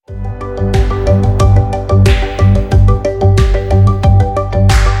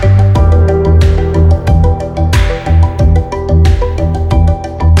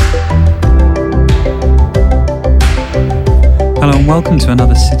welcome to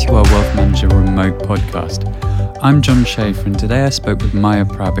another Citywire Wealth Manager remote podcast. I'm John Schaefer, and today I spoke with Maya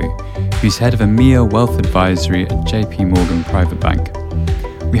Prabhu, who's head of EMEA Wealth Advisory at JP Morgan Private Bank.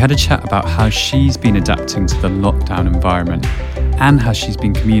 We had a chat about how she's been adapting to the lockdown environment and how she's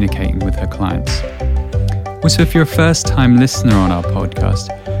been communicating with her clients. Also, if you're a first-time listener on our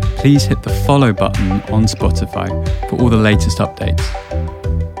podcast, please hit the follow button on Spotify for all the latest updates.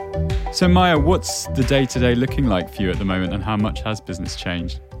 So Maya, what's the day-to-day looking like for you at the moment, and how much has business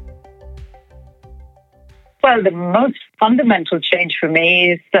changed? Well, the most fundamental change for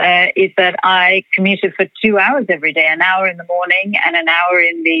me is that I commuted for 2 hours every day, an hour in the morning and an hour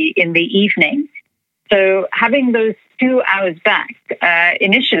in the evening. So having those 2 hours back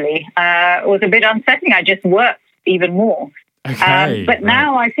initially was a bit unsettling. I just worked even more. Okay, but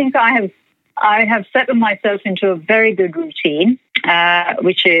now I think I have settled myself into a very good routine,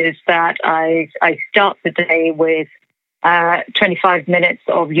 which is that I start the day with 25 minutes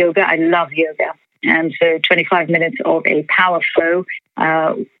of yoga. I love yoga. And so 25 minutes of a power flow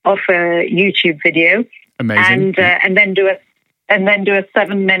off a YouTube video. Amazing. And then do a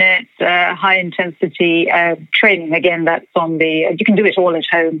 7-minute high intensity training. Again, that's you can do it all at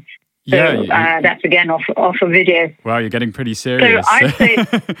home. So that's again off a video. Wow, you're getting pretty serious. So I'd say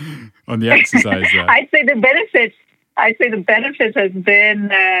on the exercise there. I'd say the benefit has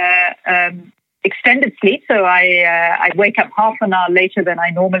been extended sleep. So I wake up half an hour later than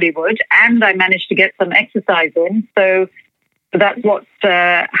I normally would, and I managed to get some exercise in. So that's what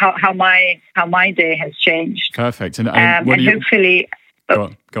how my day has changed. Perfect. And hopefully,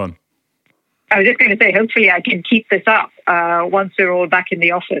 go on. I was just going to say, hopefully, I can keep this up once we're all back in the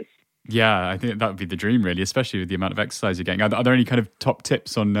office. Yeah, I think that would be the dream, really, especially with the amount of exercise you're getting. Are there any kind of top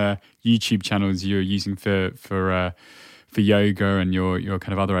tips on YouTube channels you're using for yoga and your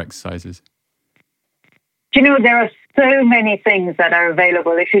kind of other exercises? Do you know, there are so many things that are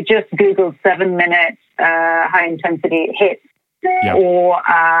available. If you just Google 7 minutes high intensity HIIT or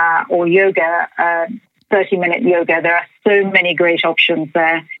yoga, 30-minute yoga, there are so many great options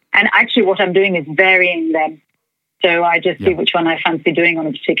there. And actually what I'm doing is varying them. So I just see which one I fancy doing on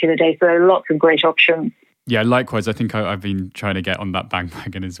a particular day. So there are lots of great options. Yeah, likewise. I think I've been trying to get on that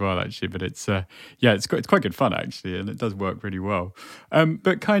bandwagon as well, actually. But it's quite good fun, actually, and it does work really well.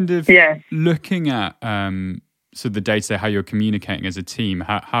 But kind of looking at so the day-to-day, how you're communicating as a team,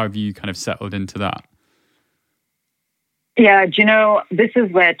 how have you kind of settled into that? Yeah, do you know, this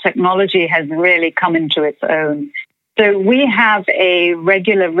is where technology has really come into its own. So we have a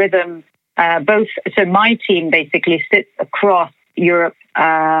regular rhythm. So my team basically sits across Europe,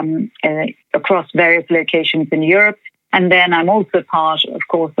 across various locations in Europe, and then I'm also part, of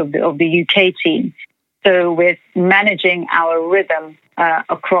course, of the UK team. So we're managing our rhythm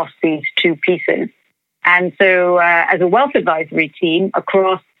across these two pieces. And so, as a wealth advisory team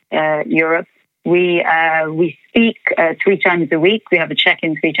across Europe, we speak 3 times a week. We have a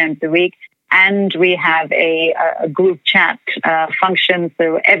check-in 3 times a week. And we have a group chat function.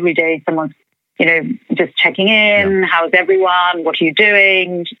 So every day someone's, just checking in. How's everyone? What are you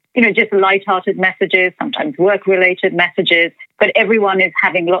doing? Just lighthearted messages, sometimes work-related messages. But everyone is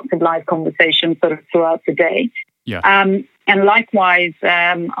having lots of live conversations sort of throughout the day. Yeah. And likewise,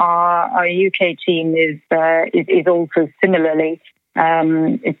 our UK team is also similarly.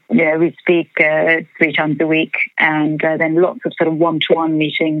 We speak 3 times a week, and then lots of sort of one-to-one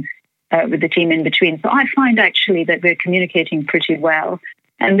meetings with the team in between. So I find actually that we're communicating pretty well.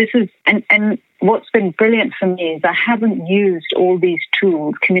 And this is and what's been brilliant for me is I haven't used all these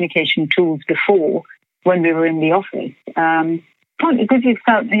tools, communication tools, before when we were in the office. Partly because you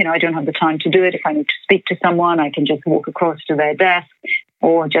felt, I don't have the time to do it. If I need to speak to someone, I can just walk across to their desk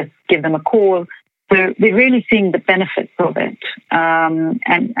or just give them a call. So we're really seeing the benefits of it,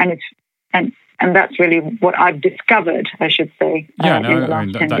 and that's really what I've discovered, I should say. That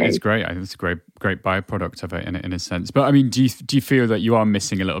is great. I think it's a great byproduct of it in a sense. But I mean, do you feel that you are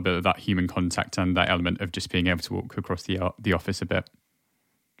missing a little bit of that human contact and that element of just being able to walk across the office a bit?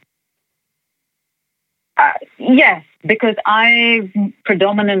 Yes, because I've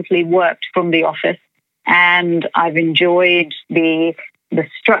predominantly worked from the office, and I've enjoyed the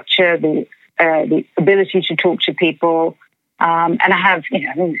structure, the ability to talk to people. And I have,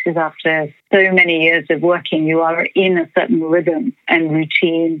 this is after so many years of working, you are in a certain rhythm and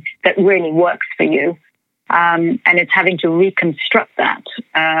routine that really works for you. And it's having to reconstruct that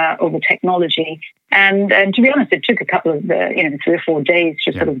over technology. And to be honest, it took a couple of, 3 or 4 days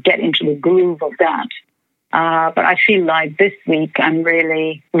to sort of get into the groove of that. But I feel like this week I'm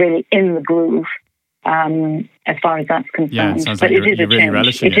really, really in the groove. as far as that's concerned. Yeah, it sounds but like it is you're a really change.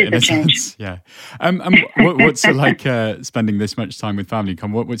 relishing It it is in a a change. sense. Yeah. What's it like spending this much time with family?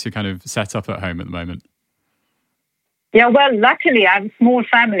 What's your kind of setup at home at the moment? Yeah, well, luckily I have a small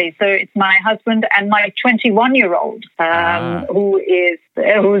family, so it's my husband and my 21-year-old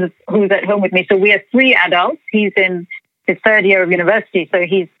who's at home with me. So we are three adults. He's in his third year of university, so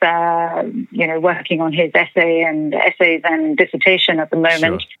he's working on his essays and dissertation at the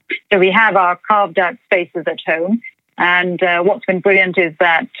moment. Sure. So we have our carved out spaces at home. And what's been brilliant is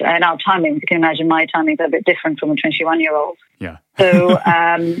that in our timing, you can imagine my timings are a bit different from a 21-year-old. Yeah. So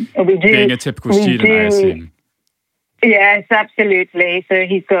we do being a typical student, I assume. Yes, absolutely. So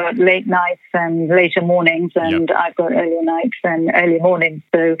he's got late nights and later mornings, and I've got earlier nights and early mornings.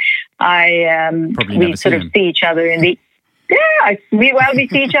 So we sort of see each other in the we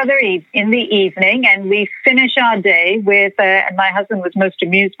see each other in the evening, and we finish our day with. And my husband was most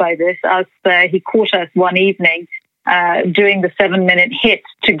amused by this. He caught us one evening doing the 7-minute hit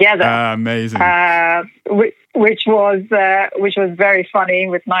together. Amazing. Which was very funny,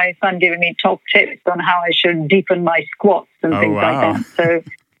 with my son giving me top tips on how I should deepen my squats and things like that. So,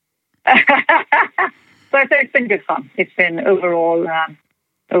 so it's been good fun. It's been overall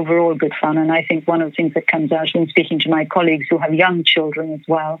good fun. And I think one of the things that comes out when speaking to my colleagues who have young children as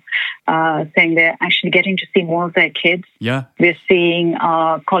well, saying they're actually getting to see more of their kids. Yeah. We're seeing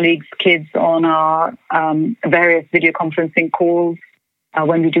our colleagues' kids on our various video conferencing calls.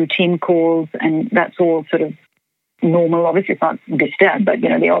 When we do team calls, and that's all sort of normal. Obviously, it's not disturbed, but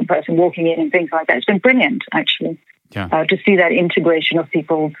the odd person walking in and things like that. It's been brilliant, actually, to see that integration of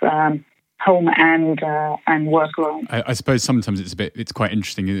people's home and work life. I suppose sometimes it's quite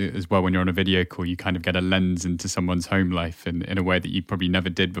interesting as well when you're on a video call. You kind of get a lens into someone's home life in a way that you probably never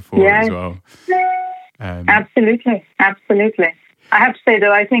did before as well. Absolutely. I have to say,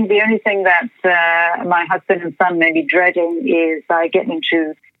 though, I think the only thing that my husband and son may be dreading is getting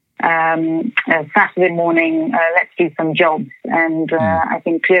to Saturday morning, let's do some jobs. And I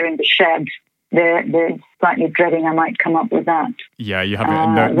think clearing the shed, they're slightly dreading I might come up with that. Yeah, you have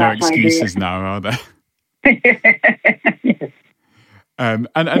no excuses now, are there? Yes. And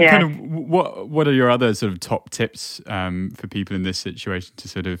kind of what are your other sort of top tips for people in this situation to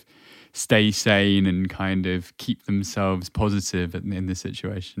sort of stay sane and kind of keep themselves positive in this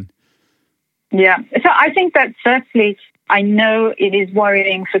situation? Yeah. So I think that certainly, I know it is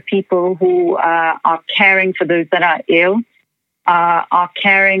worrying for people who are caring for those that are ill, are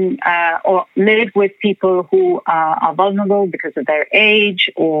caring or live with people who are vulnerable because of their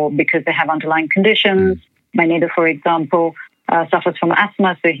age or because they have underlying conditions. My neighbor, for example, suffers from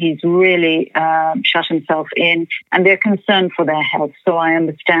asthma, so he's really shut himself in, and they're concerned for their health. So I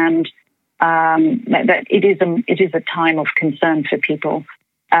understand that it is a time of concern for people.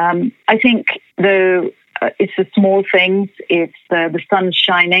 I think it's the small things. It's the sun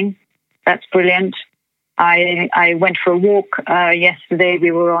shining. That's brilliant. I went for a walk yesterday.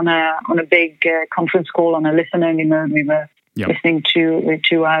 We were on a big conference call on a listen-only mode. We were listening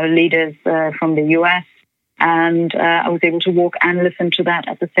to our leaders from the US, and I was able to walk and listen to that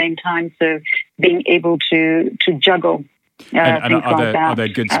at the same time. So being able to juggle. And are there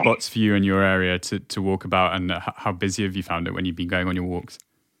good spots for you in your area to walk about? And how busy have you found it when you've been going on your walks?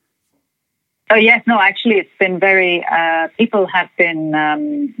 Oh, yes. No, actually, it's been very, people have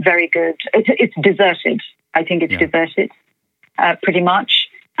been very good. It's deserted. I think it's deserted pretty much.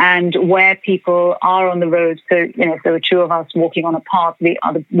 And where people are on the road, so, if there were two of us walking on a path, the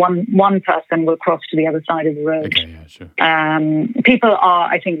other one person will cross to the other side of the road. Okay, yeah, sure. People are,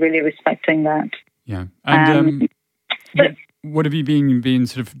 I think, really respecting that. Yeah. And what have you been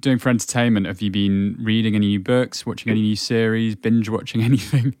sort of doing for entertainment? Have you been reading any new books, watching any new series, binge watching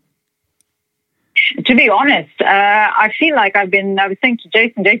anything? To be honest, I feel like I was saying to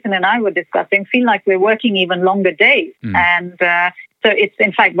Jason and I were discussing, feel like we're working even longer days. And so it's,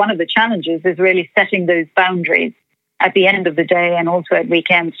 in fact, one of the challenges is really setting those boundaries at the end of the day and also at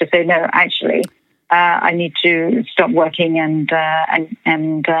weekends to say, no, actually, I need to stop working and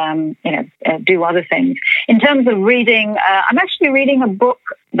do other things. In terms of reading, I'm actually reading a book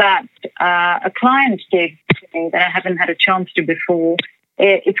that a client gave to me that I haven't had a chance to before.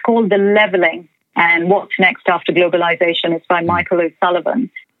 It's called The Leveling and What's Next After Globalization. It's by Michael O'Sullivan.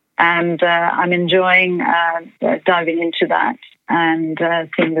 And I'm enjoying diving into that and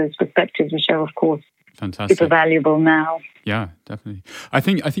seeing those perspectives, which are, of course, fantastic, super valuable now. Yeah, definitely. I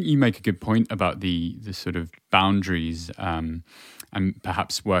think you make a good point about the sort of boundaries and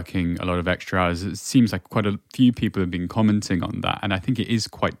perhaps working a lot of extra hours. It seems like quite a few people have been commenting on that, and I think it is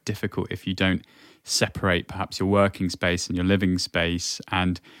quite difficult if you don't separate perhaps your working space and your living space.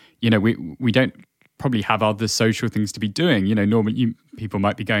 And we don't probably have other social things to be doing. Normally people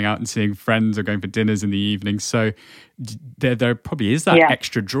might be going out and seeing friends or going for dinners in the evening. So there probably is that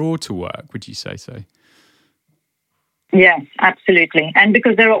extra draw to work. Would you say so? Yes, absolutely. And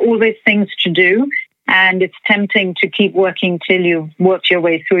because there are always things to do, and it's tempting to keep working till you've worked your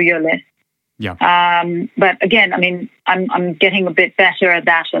way through your list. Yeah. But again, I mean, I'm getting a bit better at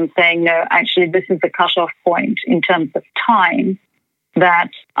that and saying, no, actually, this is the cutoff point in terms of time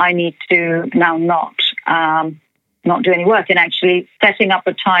that I need to now not do any work, and actually setting up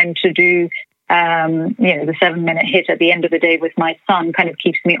a time to do, the 7-minute hit at the end of the day with my son kind of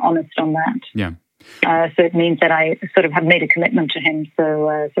keeps me honest on that. Yeah. So it means that I sort of have made a commitment to him. So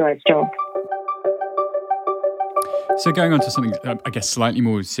I've stopped. So going on to something, I guess, slightly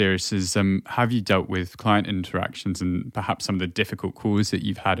more serious is, have you dealt with client interactions and perhaps some of the difficult calls that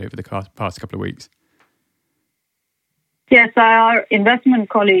you've had over the past couple of weeks? Yes, our investment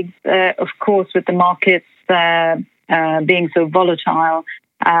colleagues, of course, with the markets being so volatile,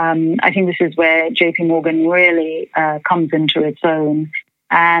 I think this is where JP Morgan really comes into its own.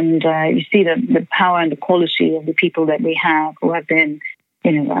 And you see the power and the quality of the people that we have who have been,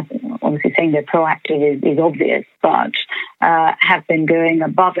 obviously saying they're proactive is obvious, but have been going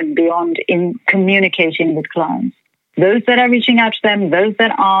above and beyond in communicating with clients. Those that are reaching out to them, those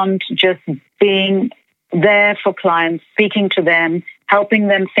that aren't, just being there for clients, speaking to them, helping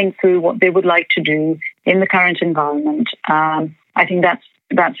them think through what they would like to do in the current environment. I think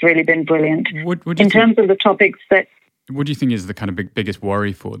that's really been brilliant. In terms of the topics that... What do you think is the kind of biggest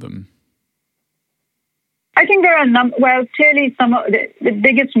worry for them? I think there are clearly some of the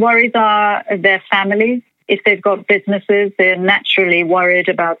biggest worries are their families. If they've got businesses, they're naturally worried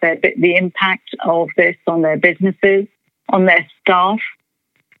about the impact of this on their businesses, on their staff.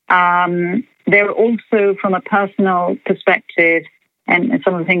 They're also, from a personal perspective, and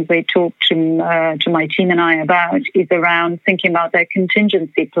some of the things they talk to my team and I about is around thinking about their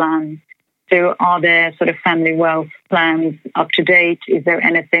contingency plans. So are their sort of family wealth plans up to date? Is there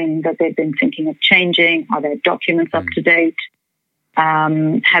anything that they've been thinking of changing? Are their documents up to date?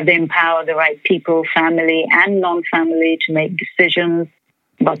 Have they empowered the right people, family and non-family, to make decisions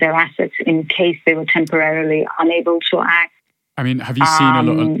about their assets in case they were temporarily unable to act? I mean, have you seen a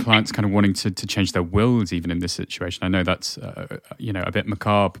lot of clients kind of wanting to change their wills even in this situation? I know that's, a bit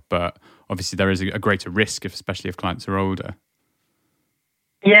macabre, but obviously there is a greater risk, especially if clients are older.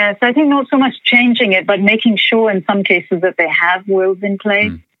 Yes, I think not so much changing it, but making sure in some cases that they have wills in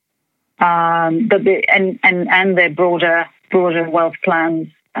place, but and their broader wealth plans.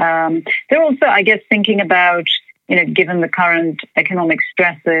 They're also, I guess, thinking about, given the current economic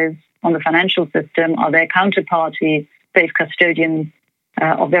stresses on the financial system, are their counterparties safe custodians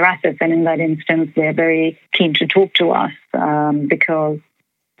of their assets? And in that instance, they're very keen to talk to us because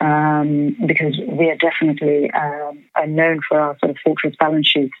we are definitely known for our sort of fortress balance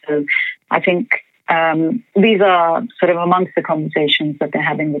sheet. So I think these are sort of amongst the conversations that they're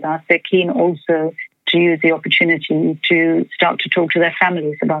having with us. They're keen also to use the opportunity to start to talk to their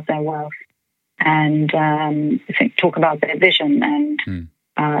families about their wealth and talk about their vision and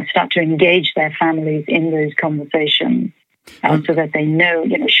start to engage their families in those conversations. So that they know,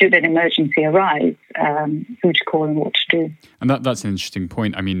 should an emergency arise, who to call and what to do. And that's an interesting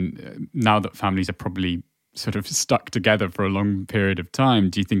point. I mean, now that families are probably sort of stuck together for a long period of time,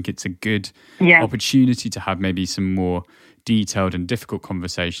 do you think it's a good opportunity to have maybe some more detailed and difficult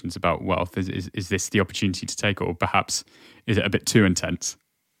conversations about wealth? Is this the opportunity to take, or perhaps is it a bit too intense?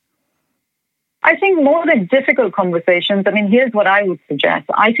 I think more than difficult conversations, I mean, here's what I would suggest.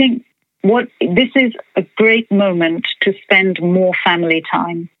 I think this is a great moment to spend more family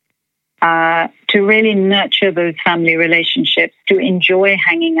time, to really nurture those family relationships, to enjoy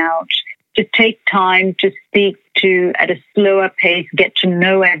hanging out, to take time to speak to, at a slower pace, get to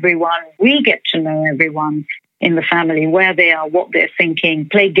know everyone. We get to know everyone in the family, where they are, what they're thinking,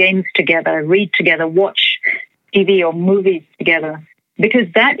 play games together, read together, watch TV or movies together. Because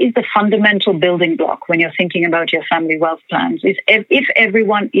that is the fundamental building block when you're thinking about your family wealth plans. If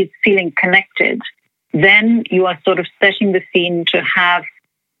everyone is feeling connected, then you are sort of setting the scene to have,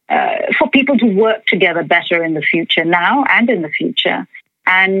 for people to work together better in the future, now and in the future.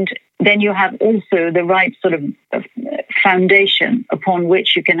 And then you have also the right sort of foundation upon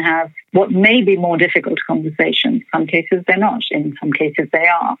which you can have what may be more difficult conversations. In some cases they're not, in some cases they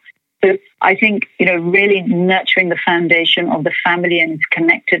are. So I think, really nurturing the foundation of the family and its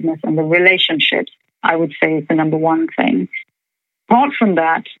connectedness and the relationships, I would say, is the number one thing. Apart from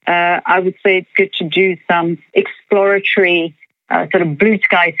that, I would say it's good to do some exploratory sort of blue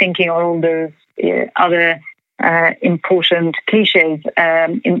sky thinking or all those other important cliches,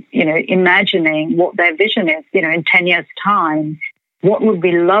 imagining what their vision is, in 10 years' time, what would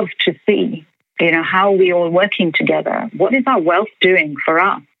we love to see? How are we all working together? What is our wealth doing for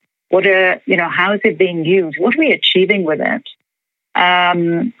us? How is it being used? What are we achieving with it?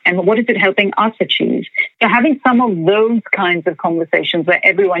 And what is it helping us achieve? So having some of those kinds of conversations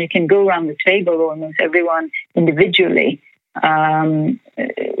where you can go around the table, almost everyone individually,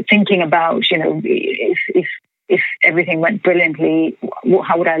 thinking about, if everything went brilliantly,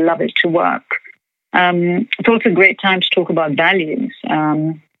 how would I love it to work? It's also a great time to talk about values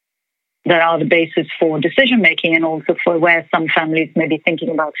that are the basis for decision making, and also for where some families may be thinking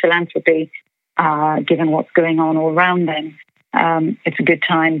about philanthropy, given what's going on all around them. It's a good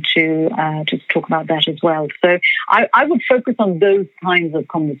time to talk about that as well. So I would focus on those kinds of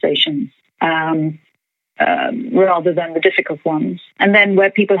conversations rather than the difficult ones. And then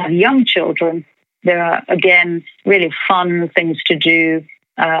where people have young children, there are, again, really fun things to do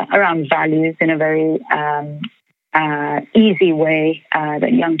around values in a very easy way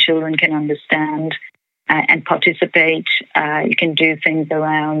that young children can understand and participate. You can do things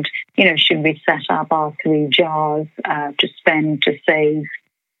around, should we set up our 3 jars to spend, to save,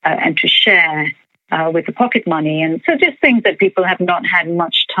 and to share with the pocket money. And so just things that people have not had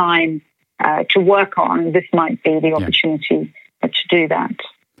much time to work on. This might be the opportunity to do that.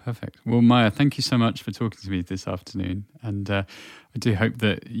 Perfect. Well, Maya, thank you so much for talking to me this afternoon. And I do hope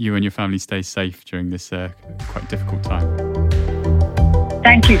that you and your family stay safe during this quite difficult time.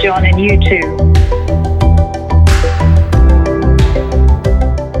 Thank you, John, and you too.